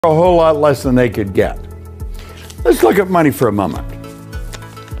a whole lot less than they could get. Let's look at money for a moment.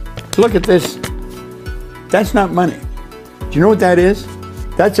 Look at this. That's not money. Do you know what that is?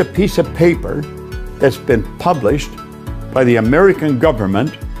 That's a piece of paper that's been published by the American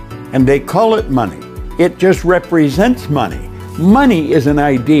government, and they call it money. It just represents money. Money is an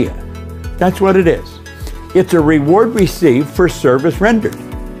idea. That's what it is. It's a reward received for service rendered.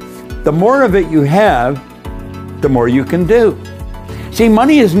 The more of it you have, the more you can do. See,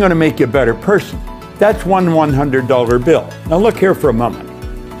 money isn't going to make you a better person. That's one $100 bill. Now look here for a moment.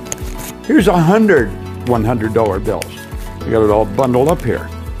 Here's 100 $100 bills. We got it all bundled up here.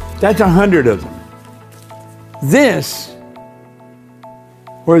 That's 100 of them. This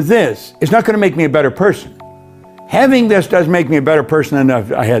or this is not going to make me a better person. Having this does make me a better person than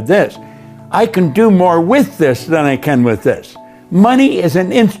if I had this. I can do more with this than I can with this. Money is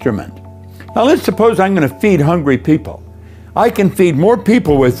an instrument. Now let's suppose I'm going to feed hungry people. I can feed more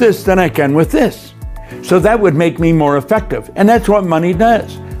people with this than I can with this. So that would make me more effective. And that's what money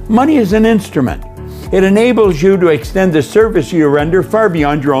does. Money is an instrument. It enables you to extend the service you render far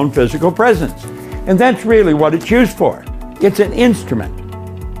beyond your own physical presence. And that's really what it's used for. It's an instrument.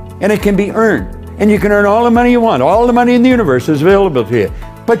 And it can be earned. And you can earn all the money you want. All the money in the universe is available to you.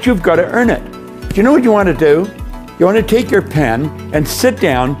 But you've got to earn it. Do you know what you want to do? You want to take your pen and sit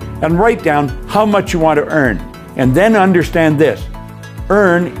down and write down how much you want to earn. And then understand this.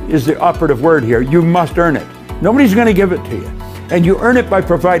 Earn is the operative word here. You must earn it. Nobody's going to give it to you. And you earn it by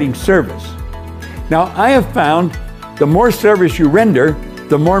providing service. Now, I have found the more service you render,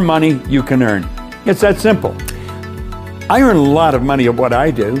 the more money you can earn. It's that simple. I earn a lot of money at what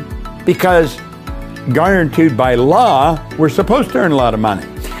I do because, guaranteed by law, we're supposed to earn a lot of money.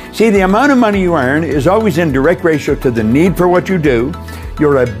 See, the amount of money you earn is always in direct ratio to the need for what you do,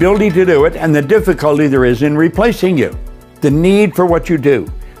 your ability to do it, and the difficulty there is in replacing you. The need for what you do.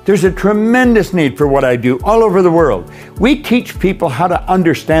 There's a tremendous need for what I do all over the world. We teach people how to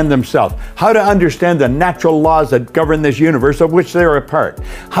understand themselves, how to understand the natural laws that govern this universe of which they're a part,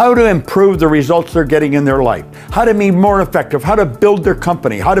 how to improve the results they're getting in their life, how to be more effective, how to build their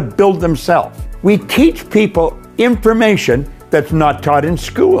company, how to build themselves. We teach people information that's not taught in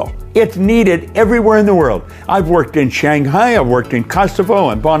school. It's needed everywhere in the world. I've worked in Shanghai, I've worked in Kosovo,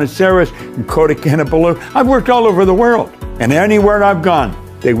 and Buenos Aires, and Kota Kinabalu. I've worked all over the world. And anywhere I've gone,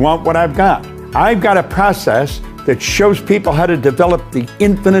 they want what I've got. I've got a process that shows people how to develop the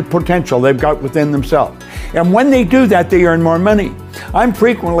infinite potential they've got within themselves. And when they do that, they earn more money. I'm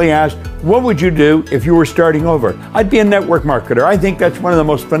frequently asked, what would you do if you were starting over? I'd be a network marketer. I think that's one of the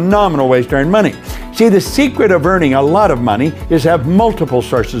most phenomenal ways to earn money. See, the secret of earning a lot of money is have multiple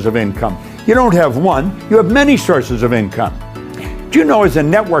sources of income. You don't have one, you have many sources of income. Do you know as a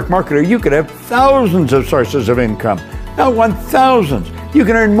network marketer, you could have thousands of sources of income, not 1,000. You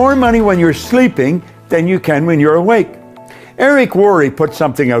can earn more money when you're sleeping than you can when you're awake. Eric Worre put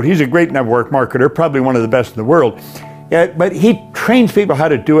something out. He's a great network marketer, probably one of the best in the world. But he trains people how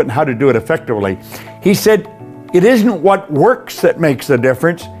to do it and how to do it effectively. He said, it isn't what works that makes the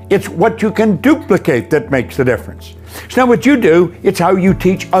difference, it's what you can duplicate that makes the difference. It's not what you do, it's how you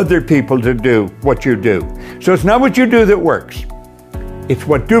teach other people to do what you do. So it's not what you do that works, it's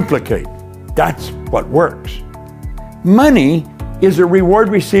what duplicate. That's what works. Money is a reward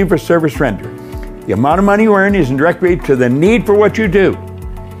received for service rendered. The amount of money you earn is in direct relation to the need for what you do.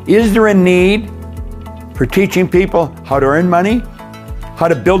 Is there a need for teaching people how to earn money, how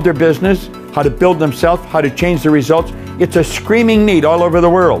to build their business, how to build themselves, how to change the results? It's a screaming need all over the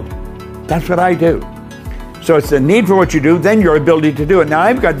world. That's what I do. So it's the need for what you do, then your ability to do it. Now,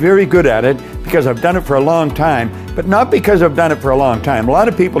 I've got very good at it because I've done it for a long time, but not because I've done it for a long time. A lot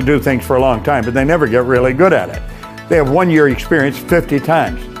of people do things for a long time, but they never get really good at it. They have 1 year experience 50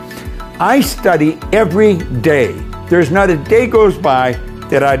 times. I study every day. There's not a day goes by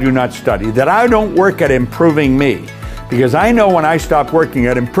that I do not study, that I don't work at improving me. Because I know when I stop working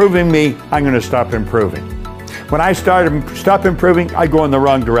at improving me, I'm going to stop improving. When I stop improving, I go in the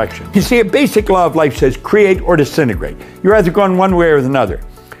wrong direction. You see, a basic law of life says create or disintegrate. You're either going one way or another.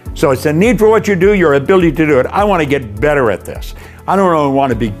 So it's the need for what you do, your ability to do it. I want to get better at this. I don't only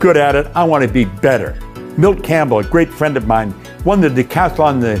want to be good at it, I want to be better. Milt Campbell, a great friend of mine, won the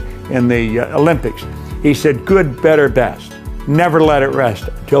decathlon in the Olympics. He said, good, better, best. Never let it rest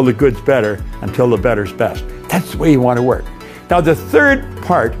until the good's better, until the better's best. That's the way you want to work. Now, the third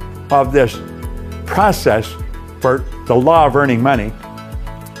part of this process for the law of earning money,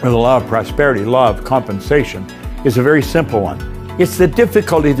 or the law of prosperity, law of compensation, is a very simple one. It's the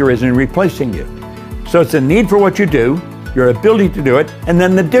difficulty there is in replacing you. So it's a need for what you do, your ability to do it, and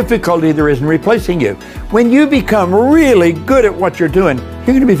then the difficulty there is in replacing you. When you become really good at what you're doing, you're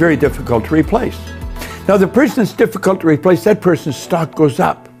going to be very difficult to replace. Now, the person that's difficult to replace, that person's stock goes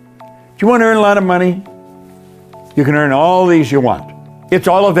up. Do you want to earn a lot of money? You can earn all these you want. It's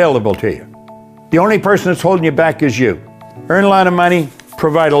all available to you. The only person that's holding you back is you. Earn a lot of money,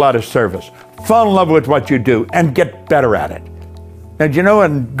 provide a lot of service. Fall in love with what you do and get better at it. Now, do you know a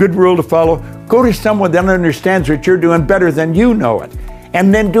good rule to follow? Go to someone that understands what you're doing better than you know it,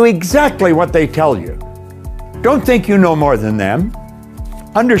 and then do exactly what they tell you. Don't think you know more than them.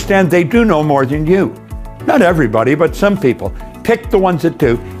 Understand they do know more than you. Not everybody, but some people. Pick the ones that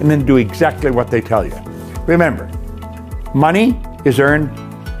do, and then do exactly what they tell you. Remember, money is earned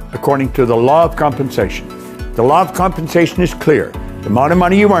according to the law of compensation. The law of compensation is clear. The amount of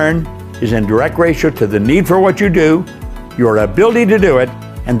money you earn is in direct ratio to the need for what you do, your ability to do it,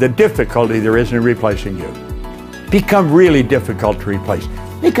 and the difficulty there is in replacing you. Become really difficult to replace.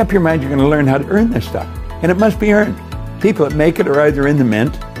 Make up your mind you're going to learn how to earn this stuff, and it must be earned. People that make it are either in the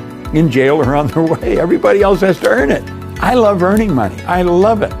mint, in jail, or on their way. Everybody else has to earn it. I love earning money. I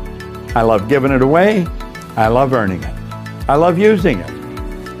love it. I love giving it away. I love earning it. I love using it.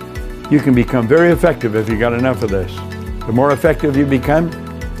 You can become very effective if you got enough of this. The more effective you become,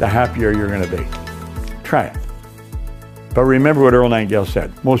 the happier you're going to be. Try it. But remember what Earl Nightingale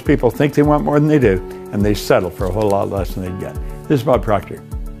said. Most people think they want more than they do, and they settle for a whole lot less than they get. This is Bob Proctor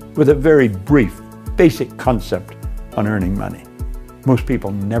with a very brief, basic concept on earning money. Most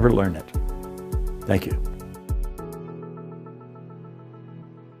people never learn it. Thank you.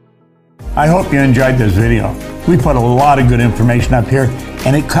 I hope you enjoyed this video. We put a lot of good information up here,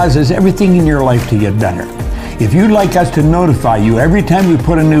 and it causes everything in your life to get better. If you'd like us to notify you every time we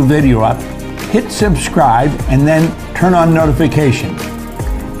put a new video up, hit subscribe and then turn on notifications.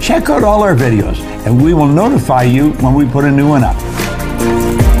 Check out all our videos, and we will notify you when we put a new one up.